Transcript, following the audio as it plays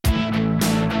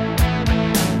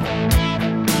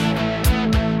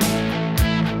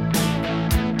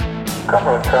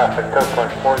Cumberland traffic, Coastline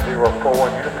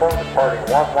 4041 uniform, departing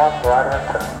 11 glider in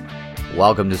 10.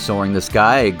 Welcome to Soaring the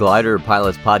Sky, a glider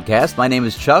pilots podcast. My name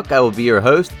is Chuck. I will be your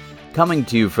host, coming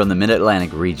to you from the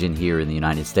Mid-Atlantic region here in the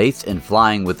United States and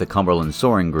flying with the Cumberland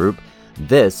Soaring Group.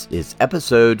 This is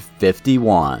episode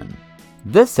 51.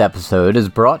 This episode is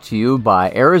brought to you by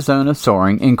Arizona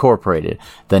Soaring Incorporated,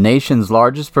 the nation's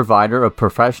largest provider of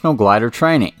professional glider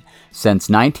training. Since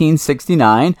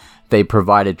 1969, they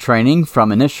provided training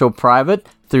from initial private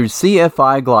through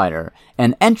CFI glider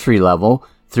and entry level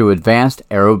through advanced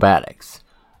aerobatics.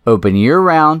 Open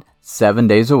year-round, 7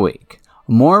 days a week.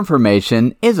 More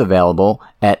information is available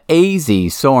at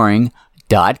azsoaring.com.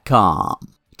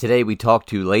 Today we talk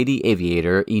to lady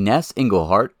aviator Ines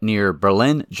Engelhardt near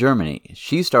Berlin, Germany.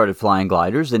 She started flying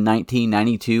gliders in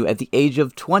 1992 at the age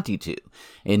of 22.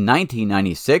 In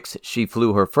 1996, she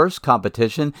flew her first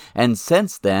competition, and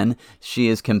since then, she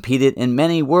has competed in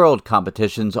many world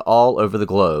competitions all over the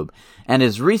globe, and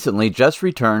has recently just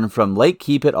returned from Lake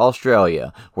Keepit,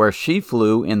 Australia, where she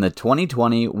flew in the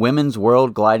 2020 Women's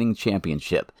World Gliding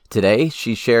Championship. Today,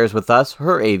 she shares with us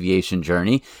her aviation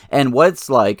journey and what it's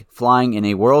like flying in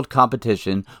a world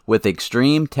competition with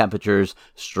extreme temperatures,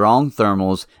 strong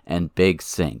thermals, and big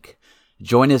sink.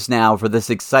 Join us now for this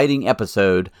exciting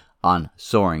episode on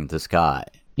Soaring the Sky.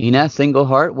 Ines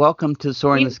Engelhardt, welcome to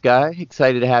Soaring the Sky.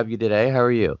 Excited to have you today. How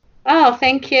are you? Oh,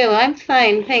 thank you. I'm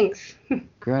fine, thanks.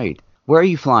 Great. Where are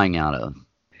you flying out of?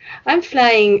 I'm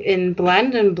flying in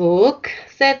Brandenburg.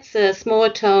 That's a small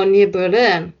town near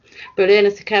Berlin. Berlin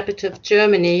is the capital of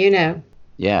Germany, you know.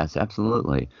 Yes,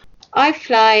 absolutely. I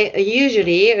fly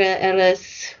usually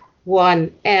LS-1F.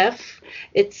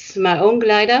 It's my own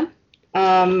glider.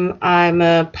 I'm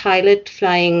a pilot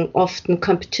flying often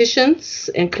competitions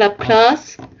in club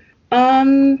class.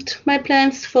 And my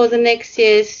plans for the next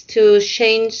year is to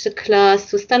change the class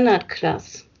to standard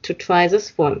class, to try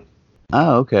this one.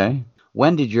 Oh, okay.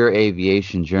 When did your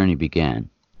aviation journey begin?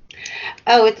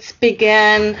 Oh, it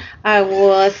began, I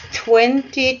was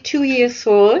 22 years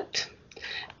old,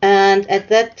 and at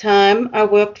that time I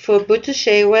worked for British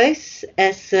Airways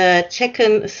as a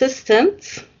check-in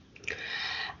assistant,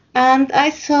 and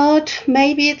I thought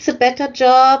maybe it's a better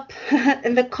job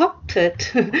in the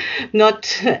cockpit, not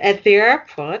at the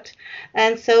airport,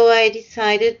 and so I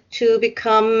decided to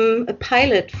become a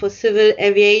pilot for civil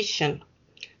aviation.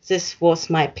 This was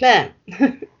my plan.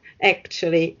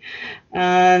 Actually.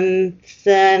 And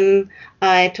then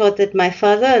I thought that my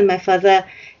father,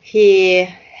 he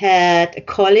had a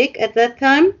colleague at that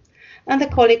time, and the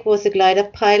colleague was a glider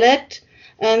pilot.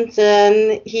 And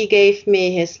then he gave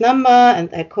me his number,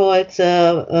 and I called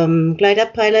the glider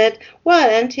pilot.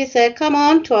 Well, and he said, come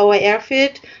on to our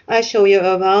airfield, I show you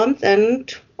around.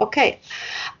 And okay,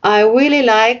 I really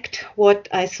liked what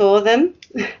I saw then.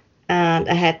 And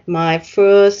I had my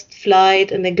first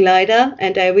flight in a glider,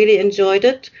 and I really enjoyed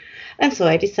it. And so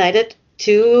I decided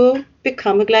to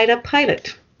become a glider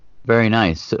pilot. Very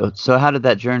nice. So how did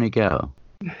that journey go?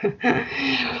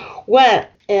 Well,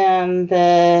 in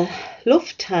the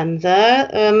Lufthansa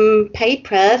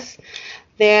papers,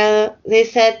 they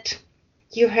said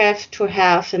you have to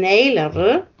have an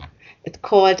A-level. It's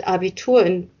called Abitur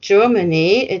in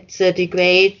Germany. It's a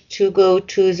degree to go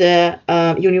to the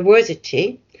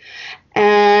university.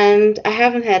 And I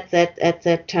haven't had that at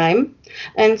that time.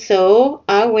 And so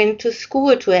I went to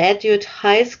school, to Etude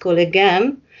High School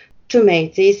again, to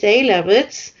make these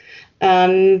A-levels.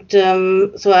 And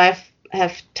so I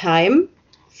have time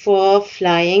for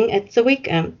flying at the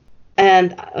weekend.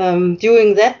 And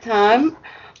during that time,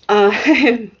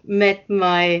 I met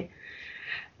my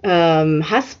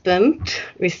husband.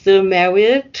 We're still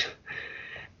married.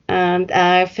 And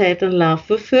I fell in love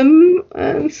with him,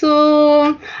 and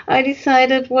so I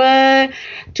decided, well,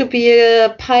 to be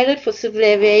a pilot for civil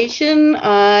aviation,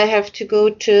 I have to go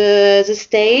to the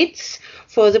States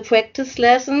for the practice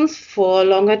lessons for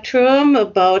longer term,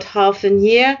 about half a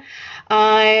year.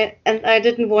 I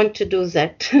didn't want to do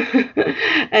that,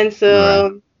 and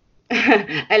so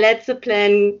right. I let the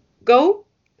plan go,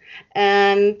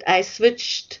 and I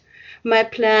switched my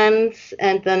plans,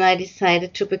 and then I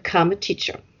decided to become a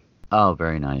teacher. Oh,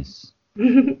 very nice.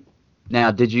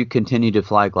 Now, did you continue to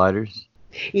fly gliders?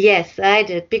 Yes, I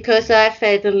did, because I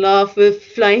fell in love with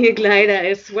flying a glider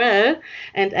as well,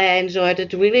 and I enjoyed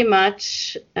it really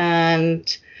much.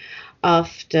 And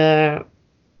after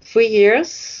 3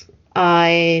 years,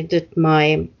 I did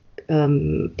my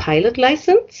pilot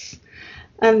license,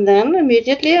 and then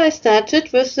immediately I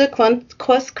started with the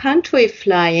cross-country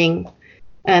flying.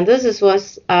 And this is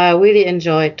what I really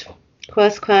enjoyed.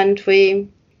 Cross-country.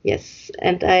 Yes,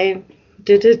 and I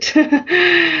did it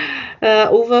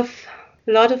over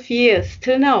a lot of years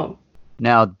till now.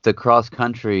 Now, the cross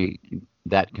country,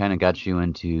 that kind of got you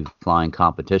into flying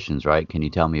competitions, right? Can you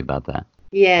tell me about that?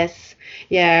 Yes,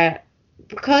 yeah.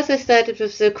 Because I started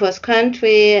with the cross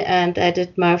country and I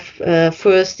did my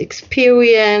first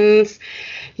experience,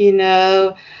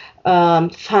 find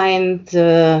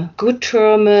the good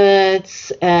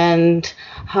terminals and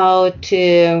how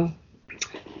to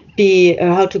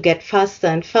get faster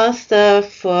and faster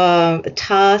for a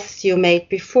task you made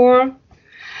before.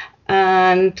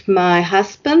 And my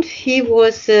husband, he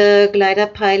was a glider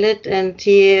pilot and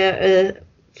he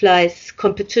flies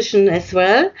competition as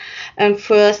well. And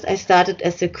first I started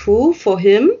as a crew for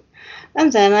him.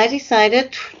 And then I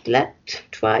decided,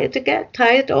 try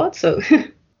it also.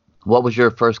 What was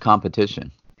your first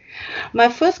competition? My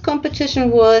first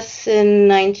competition was in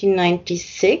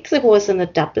 1996. It was in a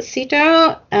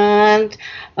double-seater, and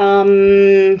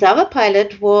the other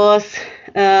pilot was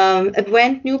a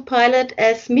brand new pilot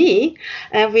as me,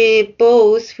 and we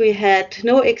had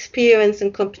no experience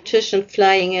in competition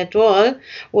flying at all. It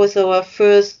was our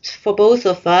first for both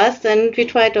of us, and we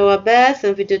tried our best,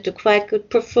 and we did a quite good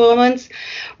performance.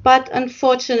 But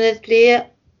unfortunately,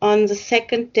 on the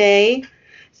second day,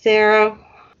 there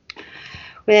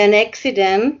an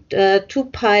accident. Two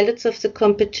pilots of the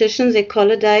competition, they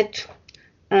collided,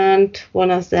 and one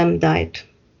of them died.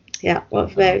 Yeah,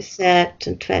 was very sad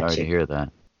and tragic. Sorry to hear that.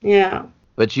 Yeah.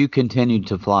 But you continued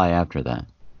to fly after that.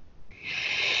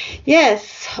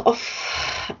 Yes.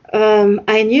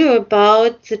 I knew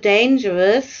about the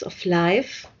dangers of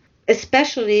life,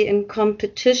 especially in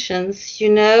competitions.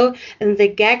 In the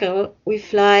gaggle, we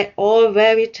fly all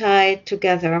very tight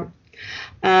together.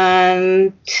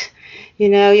 And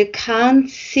you can't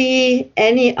see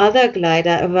any other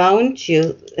glider around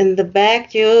you. In the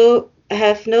back, you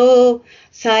have no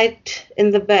sight in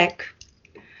the back.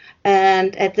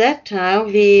 And at that time,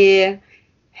 we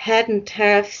hadn't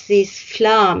have these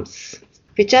flames.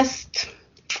 We just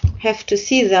have to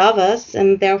see the others,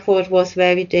 and therefore it was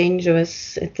very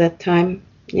dangerous at that time.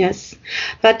 Yes.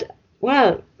 But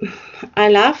well, I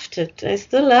loved it. I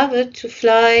still love it to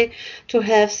fly, to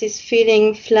have this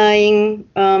feeling flying,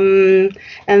 and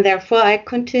therefore I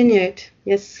continued.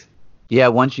 Yes. Yeah,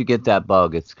 once you get that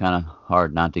bug, it's kind of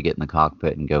hard not to get in the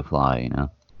cockpit and go fly,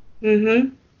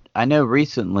 Mhm. I know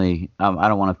recently, I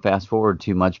don't want to fast forward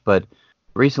too much, but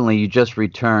recently you just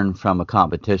returned from a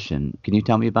competition. Can you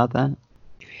tell me about that?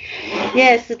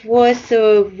 Yes, it was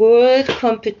a world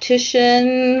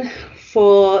competition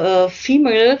for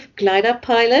female glider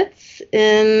pilots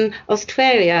in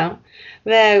Australia.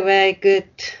 Very, very good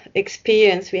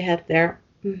experience we had there.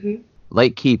 Mm-hmm.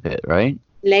 Lake Keepit, right?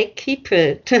 Lake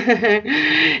Keepit,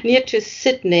 near to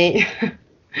Sydney,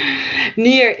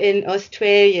 near in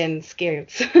Australian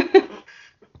scales.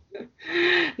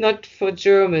 Not for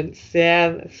Germans.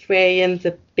 Yeah, Australians,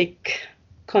 a big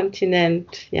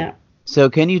continent. Yeah. So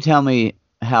can you tell me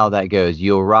how that goes?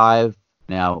 You arrive,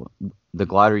 now the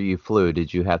glider you flew,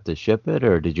 did you have to ship it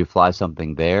or did you fly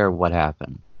something there? What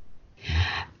happened?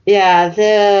 Yeah,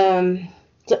 the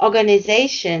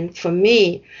organization for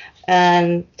me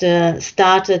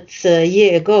started a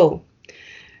year ago.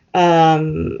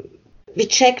 We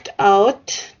checked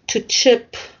out to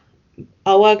ship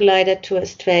our glider to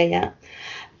Australia.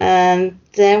 And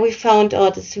then we found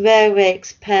out it's very, very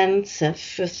expensive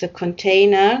with the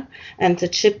container and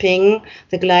the shipping,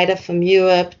 the glider from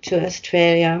Europe to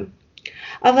Australia.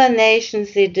 Other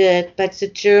nations they did, but the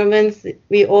Germans,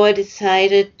 we all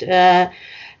decided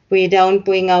we don't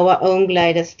bring our own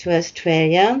gliders to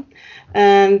Australia.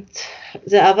 And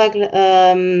the other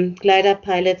glider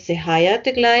pilots, they hired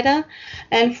the glider.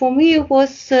 And for me, it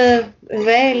was a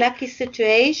very lucky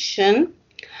situation.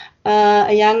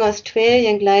 A young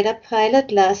Australian glider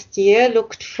pilot last year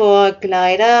looked for a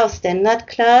glider of standard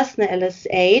class, an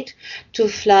LS8, to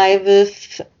fly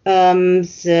with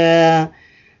the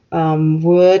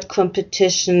world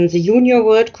competition, the junior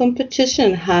world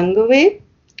competition in Hungary.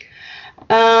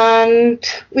 And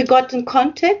we got in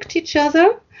contact each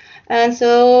other, and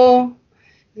so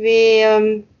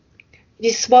we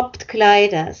swapped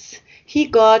gliders. He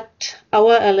got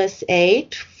our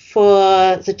LS8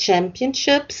 for the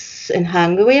championships in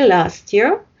Hungary last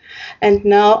year, and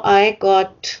now I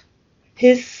got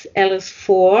his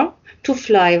LS4 to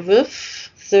fly with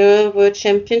the World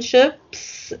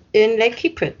Championships in Lake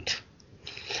Keepit.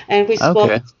 And we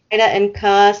swapped glider and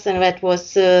cars, and that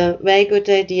was a very good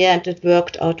idea, and it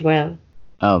worked out well.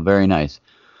 Oh, very nice.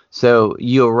 So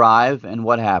you arrive, and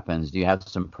what happens? Do you have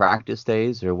some practice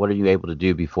days, or what are you able to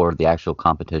do before the actual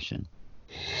competition?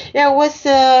 Yeah, it was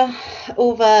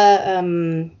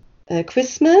over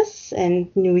Christmas and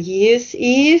New Year's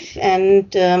Eve,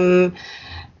 and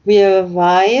we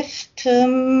arrived,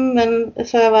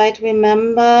 if I right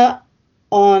remember,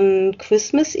 on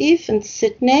Christmas Eve in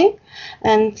Sydney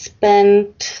and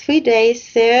spent 3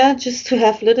 days there just to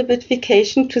have a little bit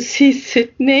vacation to see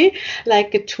Sydney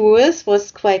like a tourist.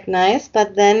 Was quite nice.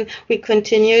 But then we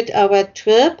continued our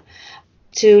trip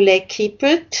to Lake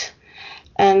Keepit,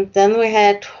 and then we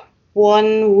had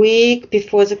 1 week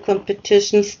before the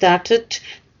competition started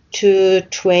to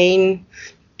train,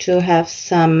 to have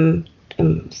some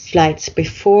flights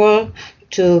before,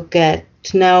 to get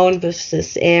known with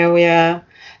this area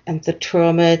and the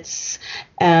termites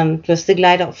and with the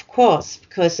glider, of course,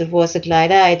 because it was a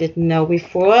glider I didn't know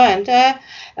before, and I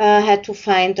had to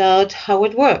find out how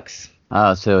it works.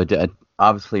 So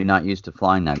obviously not used to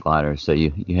flying that glider, so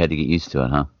you had to get used to it,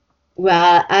 huh?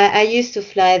 Well, I used to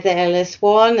fly the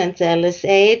LS1 and the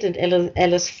LS8 and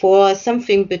LS4,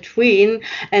 something between,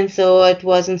 and so it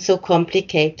wasn't so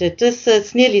complicated. This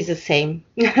is nearly the same.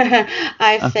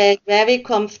 I felt very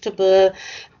comfortable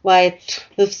right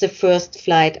with the first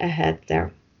flight I had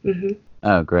there. Mm-hmm.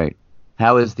 Oh, great.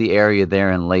 How is the area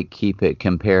there in Lake Keepit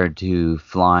compared to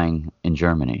flying in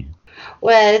Germany?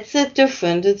 Well, it's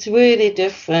really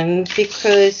different,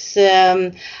 because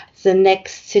the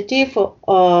next city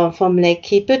from Lake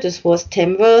Keepit, this was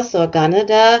Tamworth or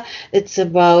Canada. It's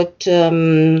about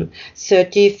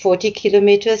 30-40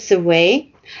 kilometers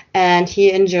away. And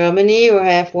here in Germany, we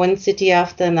have one city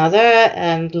after another,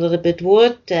 and a little bit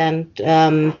wood and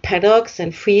paddocks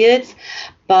and fields.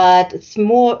 But it's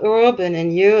more urban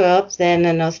in Europe than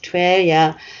in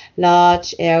Australia.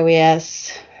 Large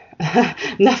areas,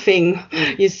 nothing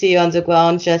you see on the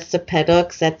ground, just the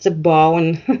paddocks. That's a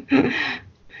barn.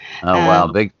 Oh, wow.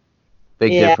 Big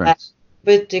difference.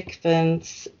 Big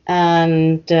difference.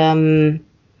 And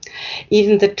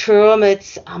even the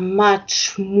termites are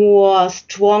much more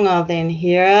stronger than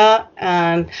here.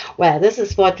 And, well, this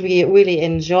is what we really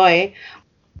enjoy.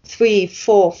 3,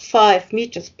 4, 5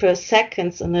 meters per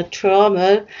second on a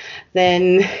terminal,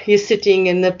 then you're sitting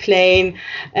in the plane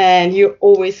and you're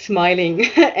always smiling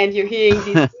and you're hearing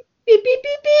these beep, beep,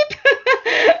 beep, beep.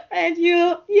 And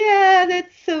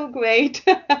that's so great.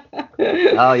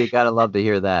 Oh, you gotta love to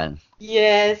hear that.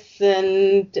 Yes,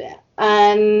 and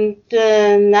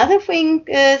another thing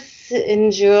is,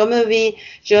 in Germany,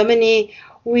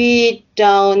 we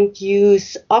don't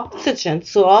use oxygen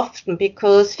so often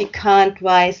because we can't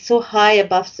rise so high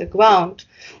above the ground.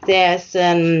 There's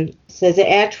the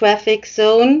air traffic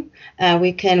zone, and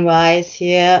we can rise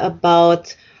here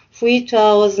about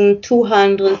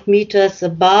 3,200 meters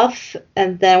above,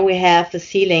 and then we have a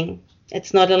ceiling.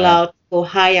 It's not allowed to go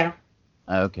higher.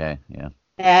 Okay, yeah.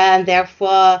 And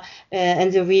therefore,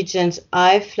 in the regions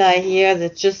I fly here, they're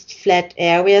just flat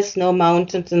areas, no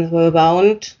mountains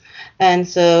around. And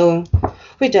so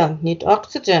we don't need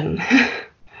oxygen.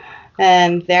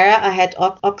 And there I had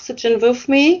oxygen with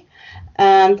me,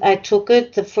 and I took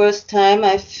it the first time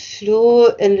I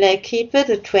flew in Lake Keepit,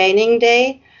 a training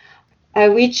day. I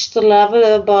reached the level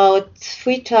about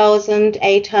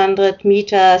 3,800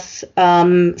 meters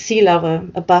sea level,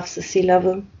 above the sea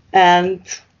level. And,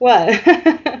 well,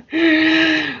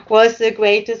 was the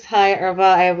greatest high ever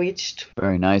I reached.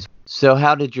 Very nice. So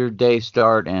how did your day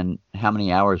start, and how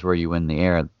many hours were you in the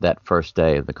air that first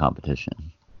day of the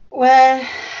competition? Well,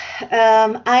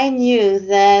 I knew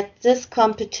that this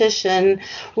competition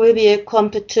will be a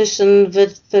competition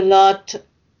with a lot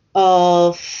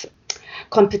of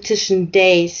competition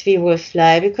days we will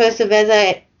fly, because the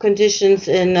weather conditions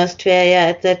in Australia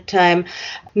at that time,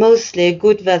 mostly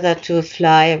good weather to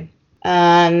fly.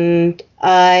 And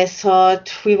I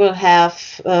thought we will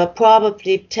have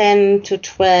probably 10 to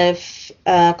 12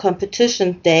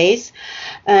 competition days.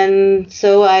 And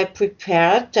so I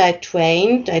prepared, I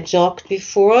trained, I jogged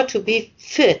before to be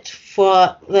fit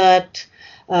for that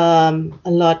a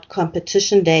lot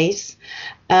competition days.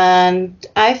 And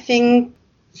I think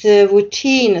the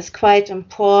routine is quite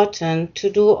important, to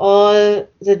do all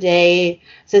the day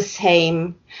the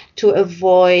same, to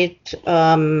avoid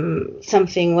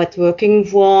something what's working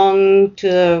wrong,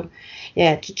 to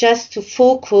just to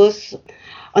focus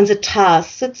on the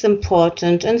tasks. It's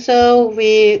important. And so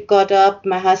we got up,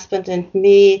 my husband and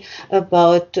me,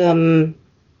 about 7,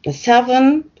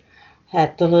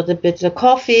 had a little bit of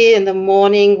coffee in the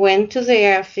morning, went to the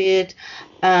airfield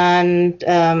and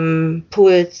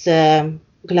pulled the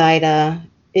glider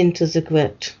into the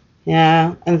grid.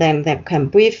 And then there came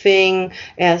briefing.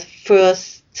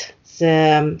 First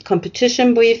the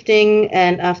competition briefing,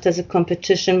 and after the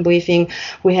competition briefing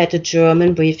we had a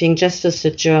German briefing just with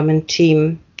the German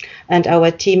team. And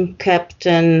our team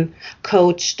captain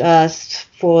coached us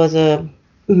for the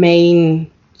main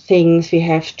things we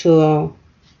have to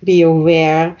be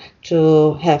aware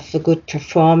to have a good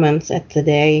performance at the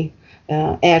day,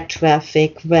 air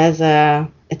traffic, weather,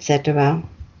 etc.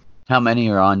 How many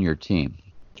are on your team?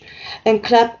 In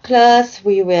club class,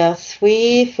 we were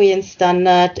three in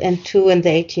standard, and 2 in the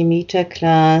 80-meter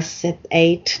class, at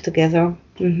 8 together.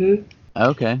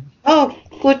 Okay. Oh,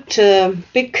 good,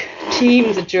 big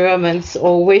team, the Germans,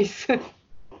 always.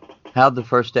 How'd the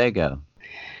first day go?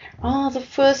 Oh, the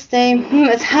first day,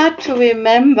 it's hard to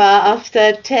remember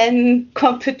after 10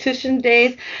 competition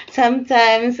days.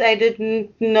 Sometimes I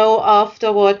didn't know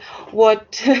afterward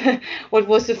what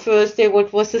was the first day,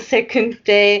 what was the second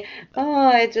day. Oh,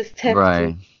 I just have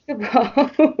to think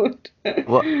about.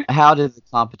 Well, how did the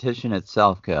competition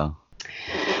itself go?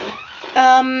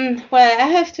 Well, I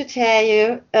have to tell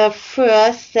you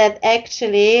first that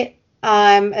actually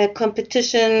I'm a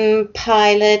competition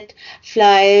pilot,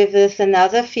 fly with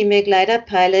another female glider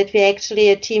pilot. We're actually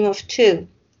a team of 2.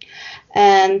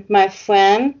 And my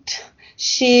friend,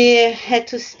 she had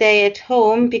to stay at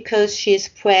home because she's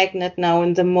pregnant now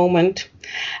in the moment.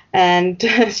 And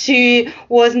she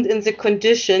wasn't in the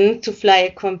condition to fly a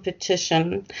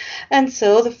competition. And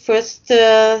so the first,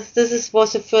 was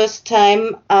the first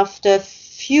time after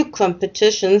few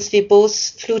competitions we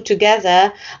both flew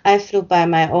together. I flew by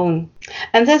my own.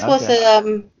 And this was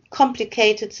a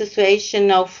complicated situation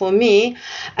now for me.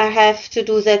 I have to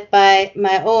do that by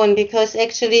my own because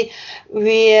actually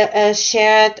we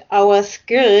shared our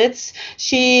skills.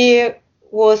 She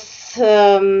was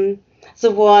the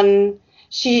one,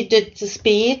 she did the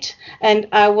speed, and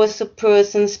I was the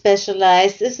person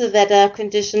specialized. If the weather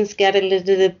conditions get a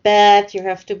little bit bad, you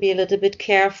have to be a little bit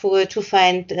careful to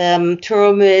find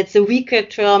termites, the weaker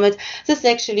termites. This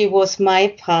actually was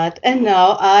my part, and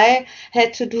now I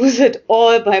had to do that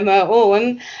all by my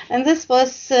own, and this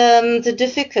was the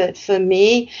difficult for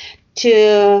me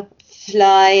to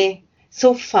fly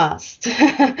so fast.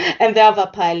 And the other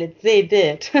pilots, they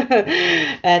did.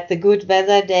 At the good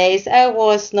weather days, I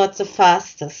was not the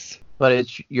fastest. But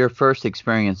it's your first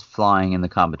experience flying in the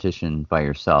competition by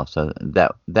yourself, so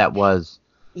that was...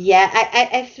 Yeah,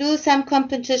 I flew some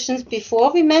competitions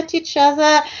before we met each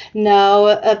other, now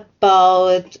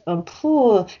about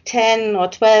 10 or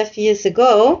 12 years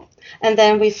ago. And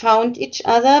then we found each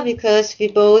other because we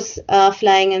both are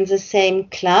flying in the same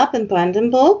club in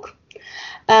Brandenburg.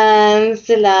 And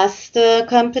the last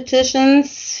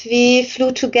competitions, we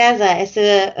flew together as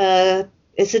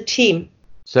a team.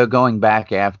 So going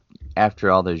back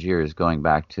after all those years, going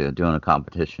back to doing a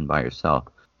competition by yourself,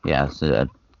 yeah, it's kind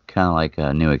of like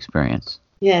a new experience.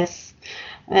 Yes,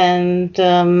 and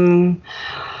I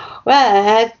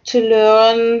had to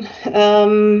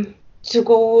learn to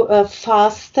go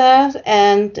faster,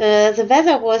 and the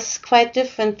weather was quite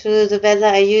different to the weather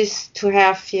I used to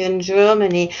have here in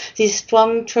Germany. These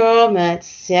strong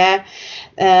termites,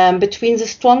 between the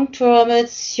strong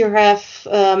termites you have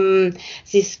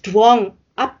these strong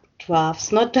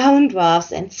updrafts, not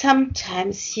downdrafts, and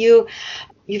sometimes you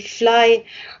fly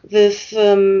with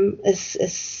you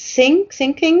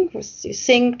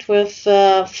synced with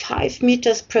 5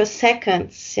 meters per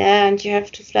second, and you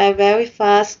have to fly very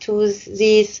fast to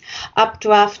these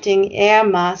updrafting air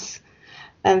mass,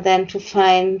 and then to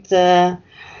find the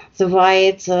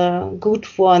right, good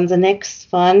one, the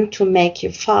next one, to make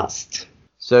you fast.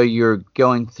 So you're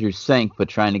going through sync, but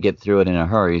trying to get through it in a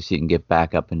hurry so you can get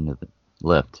back up into the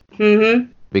lift.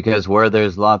 Mm-hmm. Because where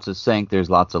there's lots of sync, there's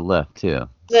lots of lift too.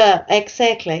 Yeah,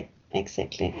 exactly.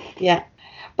 Yeah.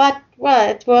 But,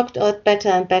 it worked out better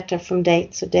and better from day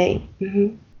to day.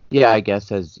 Mm-hmm. Yeah, I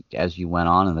guess as you went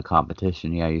on in the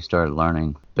competition, you started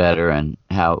learning better and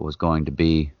how it was going to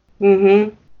be.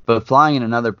 Mm-hmm. But flying in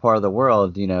another part of the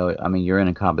world, you're in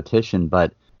a competition,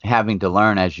 but having to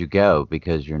learn as you go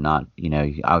because you're not,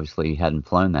 obviously you hadn't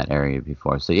flown that area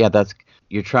before. So yeah,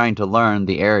 you're trying to learn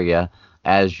the area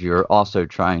as you're also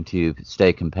trying to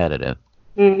stay competitive.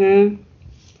 Mm-hmm.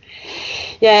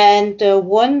 Yeah, and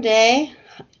one day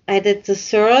I did the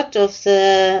third of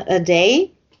the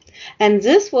day, and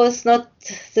this was not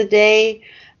the day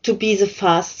to be the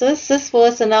fastest. This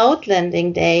was an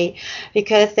outlanding day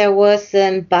because there was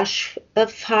a bush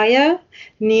fire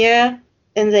near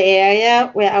in the area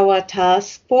where our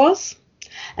task was,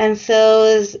 and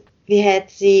so we had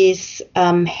these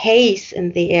haze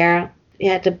in the air. We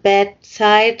had a bad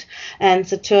side, and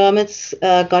the termites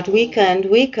got weaker and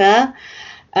weaker.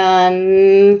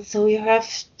 And so you have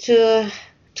to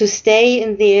stay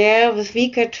in the air with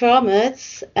weaker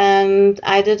termites, and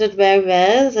I did it very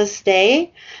well this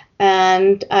day.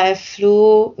 and I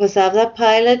flew with other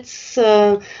pilots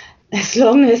as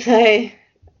long as I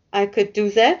could do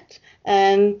that,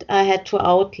 and I had to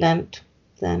outland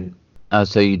then. Oh,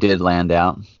 so you did land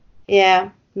out. Yeah.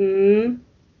 Mm.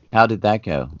 How did that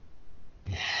go?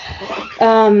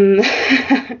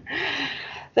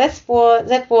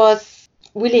 That was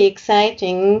really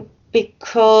exciting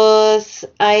because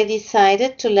I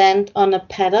decided to land on a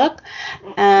paddock,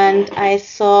 and I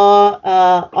saw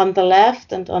on the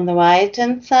left and on the right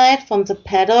hand side from the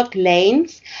paddock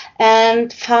lanes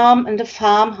and a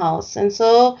farmhouse, and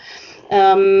so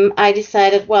I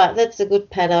decided, well, that's a good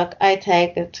paddock, I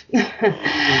take it.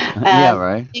 Yeah,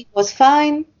 right. It was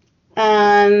fine,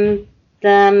 and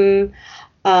then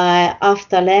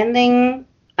after landing,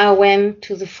 I went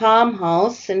to the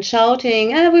farmhouse and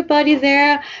shouting, everybody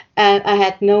there, and I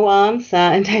had no answer,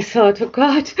 and I thought, oh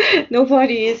God,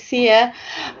 nobody is here.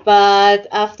 But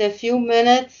after a few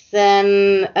minutes,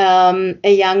 then a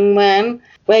young man,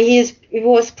 he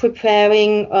was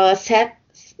preparing a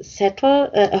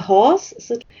a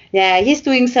horse. Yeah, he's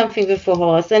doing something with a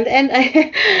horse, and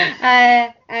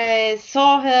I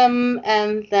saw him,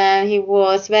 and then he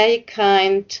was very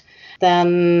kind.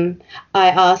 Then I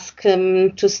asked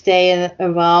him to stay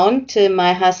around till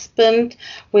my husband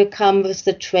will come with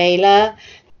the trailer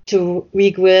to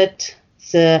regrid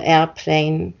the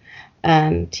airplane.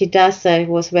 And he does that. He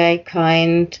was very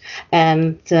kind.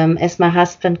 And as my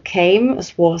husband came,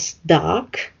 it was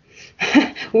dark,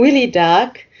 really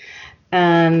dark.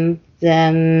 And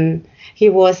then he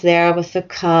was there with the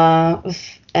car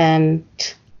and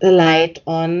the light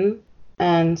on.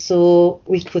 And so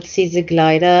we could see the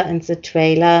glider and the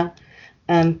trailer,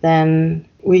 and then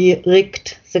we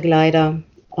rigged the glider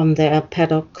on the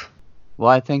paddock.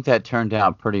 Well, I think that turned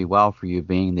out pretty well for you,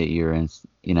 being that you're in,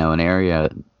 an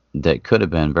area that could have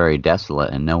been very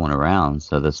desolate and no one around.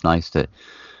 So that's nice that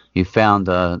you found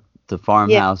the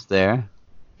farmhouse there.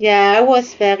 Yeah, I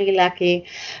was very lucky.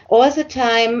 All the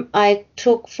time I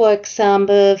took, for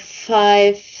example,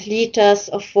 5 liters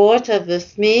of water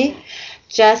with me,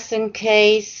 just in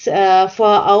case for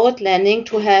outlanding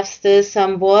to have still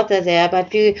some water there.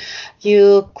 But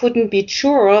you couldn't be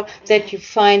sure that you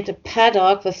find a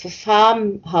paddock with a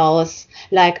farmhouse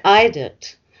like I did.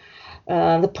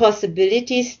 The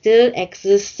possibility still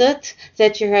existed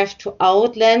that you have to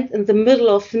outland in the middle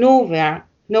of nowhere.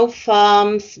 No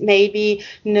farms, maybe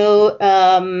no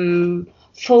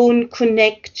phone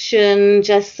connection,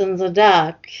 just in the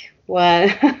dark. Well,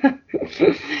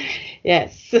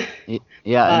 yes.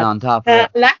 Yeah, and on top of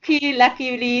that,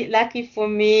 lucky for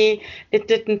me, it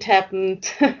didn't happen.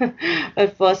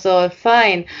 It was all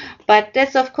fine. But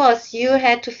that's, of course, you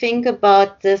had to think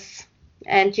about this,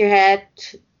 and you had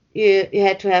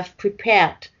to have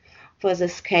prepared for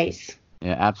this case.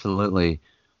 Yeah, absolutely.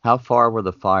 How far were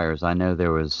the fires? I know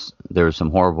there was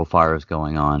some horrible fires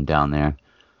going on down there.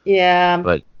 Yeah.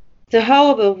 But the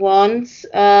horrible ones,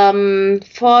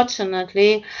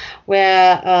 fortunately,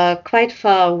 were quite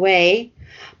far away.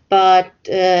 But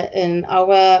in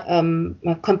our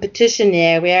competition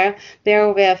area, there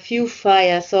were a few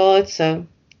fires also.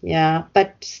 Yeah,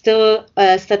 but still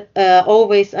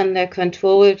always under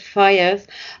controlled fires.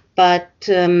 But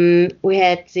we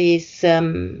had these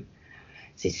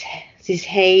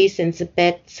haze in the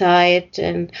bedside,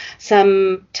 and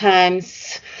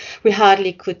sometimes we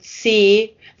hardly could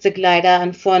see the glider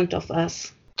in front of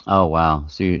us. Oh, wow.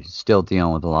 So you're still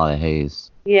dealing with a lot of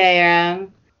haze. Yeah.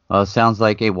 Well, it sounds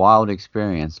like a wild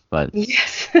experience, but...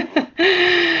 Yes.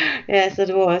 Yes,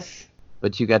 it was.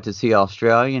 But you got to see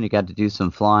Australia, and you got to do some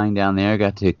flying down there,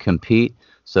 got to compete.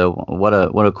 So what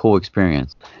a cool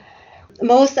experience.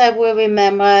 Most I will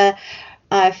remember,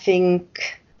 I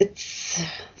think, it's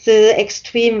the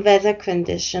extreme weather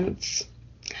conditions.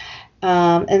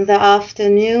 In the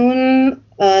afternoon,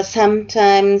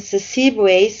 sometimes the sea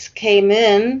breeze came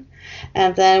in,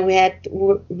 and then we had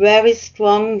very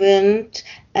strong wind,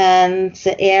 and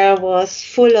the air was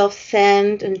full of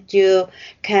sand, and you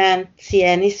can't see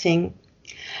anything.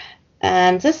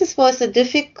 And this was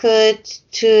difficult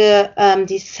to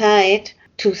decide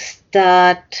to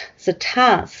start the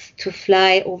task, to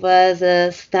fly over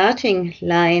the starting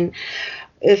line.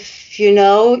 If you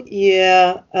know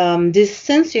your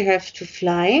distance you have to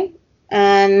fly,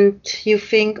 and you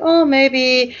think, oh,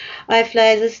 maybe I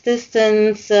fly this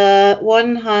distance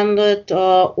 100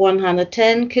 or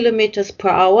 110 kilometers per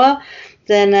hour,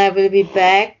 then I will be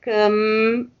back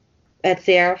at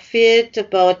the airfield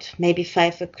about maybe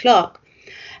 5 o'clock.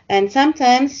 And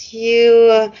sometimes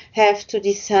you have to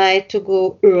decide to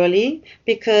go early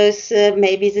because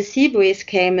maybe the sea breeze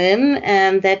came in,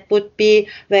 and that would be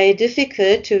very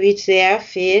difficult to reach the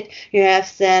airfield. You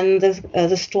have then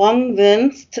the strong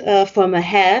winds from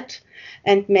ahead,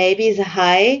 and maybe the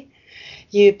high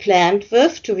you planned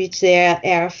with to reach the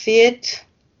airfield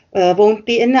won't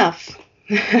be enough.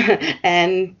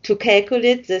 And to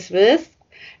calculate this risk,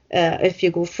 if you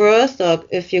go first or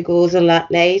if you go the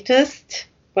latest,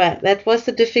 well, that was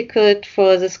the difficult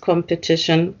for this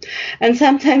competition. And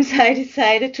sometimes I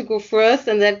decided to go first,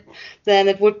 and then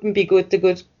it wouldn't be good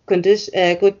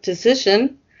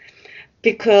decision,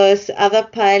 because other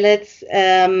pilots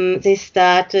they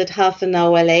started half an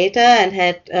hour later and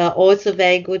had also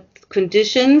very good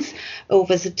conditions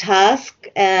over the task,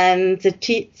 and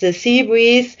the sea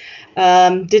breeze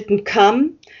didn't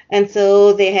come, and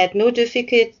so they had no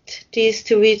difficulties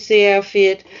to reach the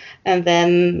airfield, and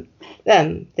then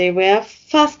they were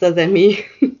faster than me.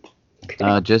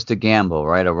 Just a gamble,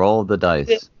 right? A roll of the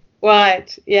dice.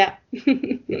 Right, yeah.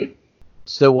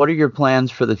 So what are your plans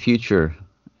for the future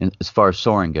as far as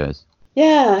soaring goes?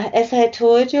 Yeah, as I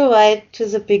told you right to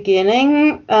the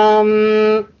beginning,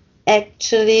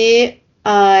 actually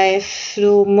I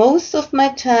flew most of my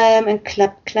time in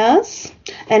club class,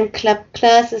 and club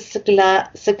class is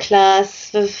the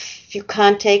class with you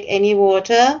can't take any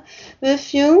water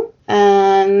with you,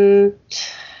 and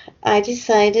I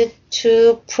decided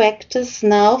to practice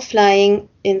now flying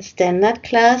in standard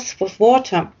class with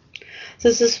water.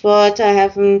 This is what I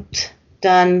haven't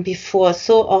done before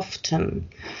so often.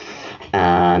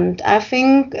 And I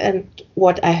think, and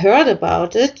what I heard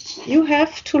about it, you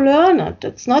have to learn it.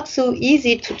 It's not so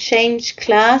easy to change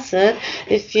classes.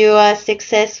 If you are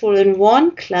successful in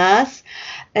one class,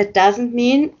 it doesn't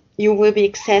mean you will be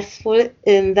successful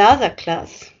in the other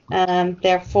class. And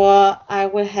therefore, I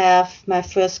will have my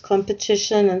first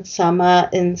competition in summer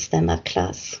in standard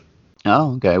class.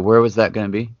 Oh, okay. Where was that going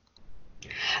to be?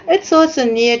 It's also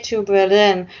near to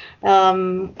Berlin.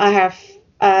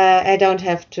 I don't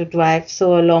have to drive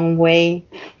so a long way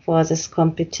for this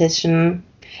competition.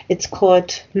 It's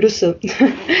called Lüsse.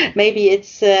 Maybe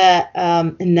it's a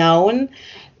noun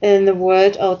in the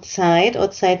world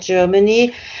outside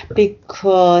Germany,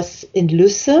 because in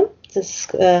Lüsse,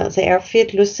 the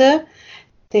airfield Lüsse,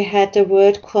 they had a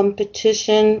world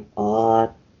competition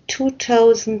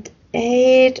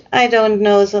 2008. I don't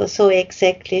know so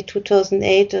exactly,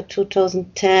 2008 or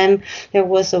 2010. There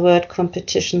was a world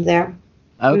competition there.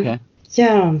 Okay.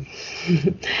 Yeah.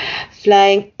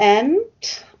 Flying, and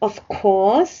of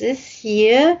course this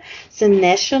year the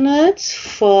nationals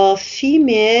for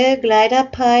female glider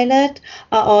pilot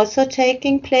are also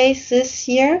taking place this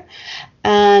year.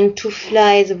 And to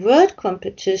fly the world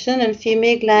competition in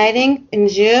female gliding in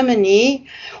Germany,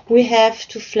 we have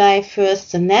to fly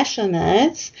first the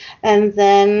nationals, and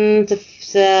then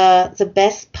the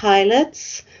best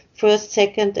pilots, first,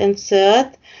 second, and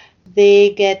third,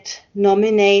 they get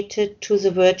nominated to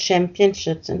the World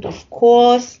Championships. And of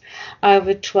course, I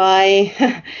will try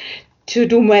to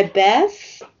do my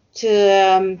best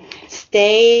to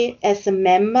stay as a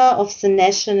member of the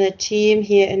national team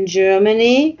here in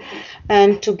Germany,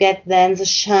 and to get then the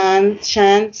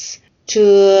chance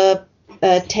to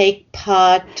take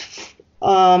part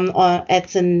at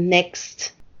the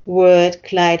next World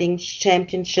Gliding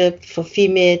Championship for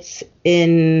females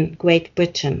in Great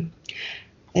Britain.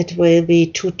 It will be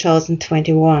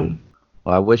 2021.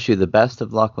 Well, I wish you the best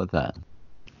of luck with that.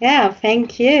 Yeah,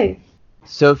 thank you.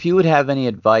 So if you would have any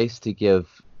advice to give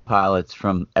pilots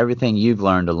from everything you've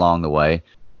learned along the way,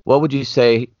 what would you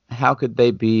say? How could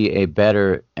they be a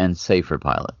better and safer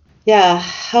pilot? Yeah,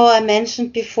 how I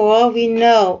mentioned before, we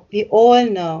all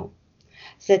know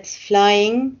that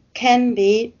flying can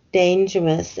be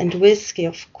dangerous and risky,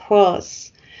 of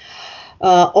course.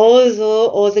 Although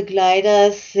all the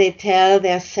gliders, they tell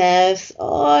themselves,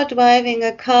 driving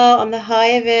a car on the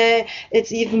highway,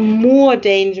 it's even more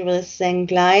dangerous than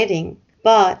gliding.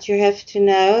 But you have to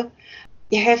know,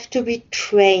 you have to be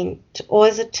trained all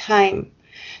the time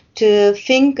to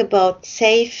think about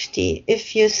safety.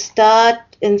 If you start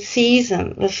in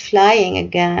season with flying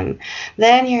again,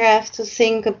 then you have to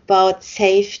think about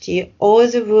safety, all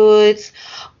the rules,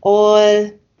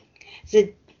 all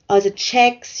the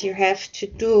checks you have to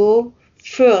do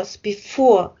first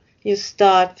before you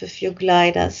start with your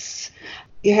gliders.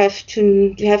 You have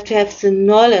to have the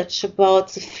knowledge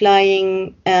about the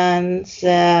flying and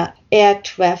the air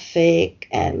traffic,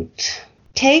 and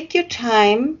take your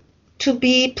time to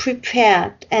be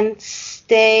prepared and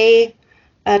stay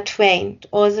trained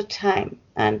all the time.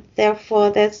 And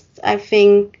therefore, I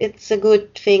think it's a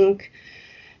good thing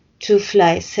to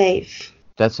fly safe.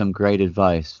 That's some great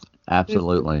advice.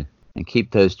 Absolutely. Mm-hmm. And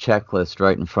keep those checklists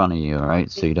right in front of you,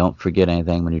 right? So you don't forget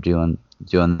anything when you're doing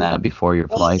that before your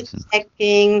flights.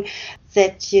 Checking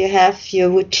that you have your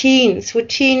routines.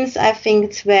 Routines, I think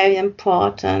it's very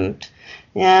important.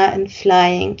 Yeah, in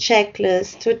flying,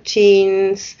 checklists,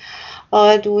 routines,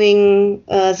 or doing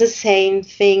the same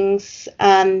things.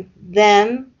 And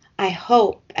then I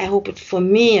hope it for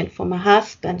me and for my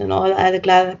husband and all other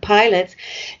glider pilots,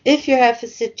 if you have a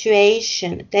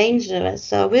situation,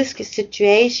 dangerous or risky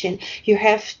situation, you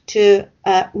have to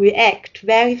react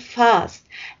very fast,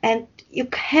 and you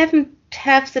haven't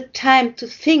have the time to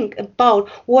think about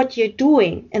what you're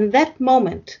doing in that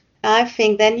moment. I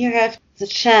think then you have the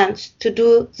chance to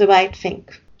do the right thing.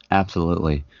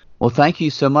 Absolutely. Well, thank you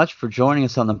so much for joining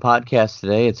us on the podcast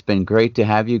today. It's been great to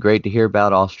have you. Great to hear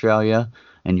about Australia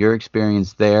and your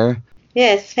experience there.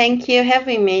 Yes, thank you for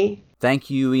having me. Thank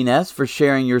you, Ines, for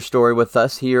sharing your story with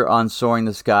us here on Soaring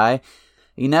the Sky.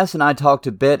 Ines and I talked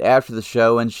a bit after the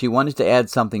show, and she wanted to add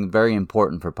something very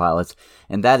important for pilots,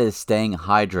 and that is staying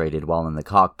hydrated while in the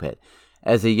cockpit.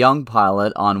 As a young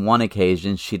pilot, on one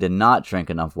occasion, she did not drink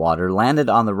enough water, landed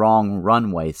on the wrong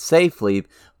runway safely,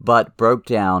 but broke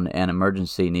down and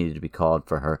emergency needed to be called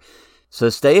for her. So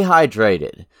stay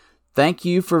hydrated. Thank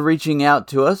you for reaching out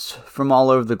to us from all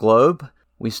over the globe.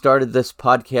 We started this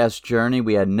podcast journey.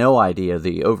 We had no idea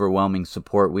the overwhelming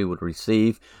support we would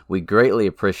receive. We greatly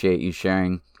appreciate you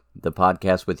sharing the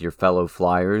podcast with your fellow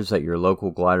flyers at your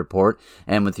local glider port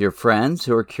and with your friends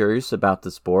who are curious about the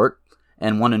sport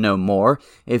and want to know more.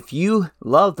 If you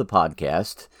love the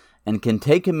podcast and can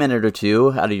take a minute or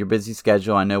two out of your busy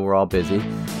schedule, I know we're all busy,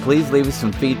 please leave us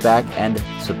some feedback and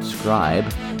subscribe.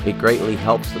 It greatly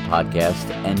helps the podcast,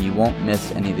 and you won't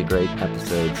miss any of the great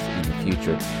episodes in the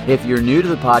future. If you're new to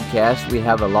the podcast, we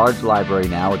have a large library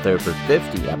now with over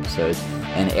 50 episodes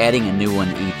and adding a new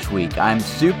one each week. I'm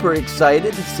super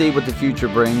excited to see what the future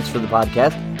brings for the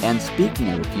podcast. And speaking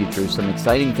of the future, some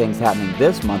exciting things happening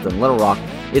this month in Little Rock.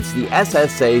 It's the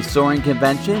SSA Soaring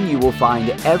Convention. You will find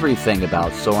everything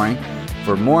about soaring.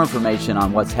 For more information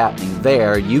on what's happening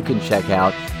there, you can check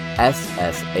out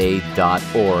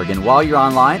ssa.org. And while you're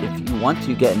online, if you want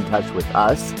to get in touch with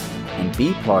us and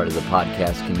be part of the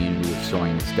podcast community of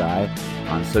Soaring the Sky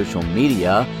on social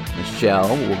media, Michelle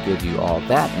will give you all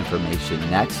that information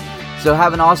next. So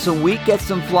have an awesome week. Get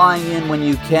some flying in when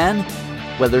you can,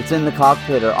 whether it's in the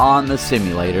cockpit or on the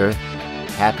simulator.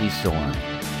 Happy soaring.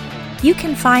 You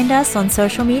can find us on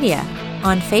social media.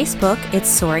 On Facebook, it's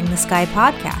Soaring the Sky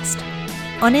Podcast.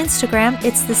 On Instagram,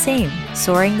 it's the same,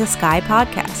 Soaring the Sky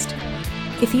Podcast.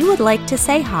 If you would like to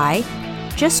say hi,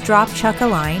 just drop Chuck a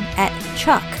line at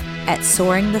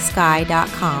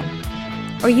chuck@soaringthesky.com.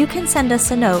 Or you can send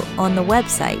us a note on the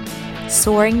website,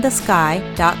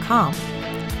 soaringthesky.com.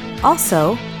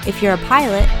 Also, if you're a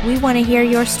pilot, we want to hear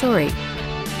your story.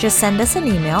 Just send us an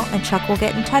email and Chuck will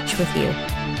get in touch with you.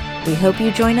 We hope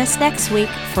you join us next week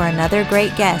for another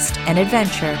great guest and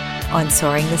adventure on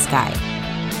Soaring the Sky.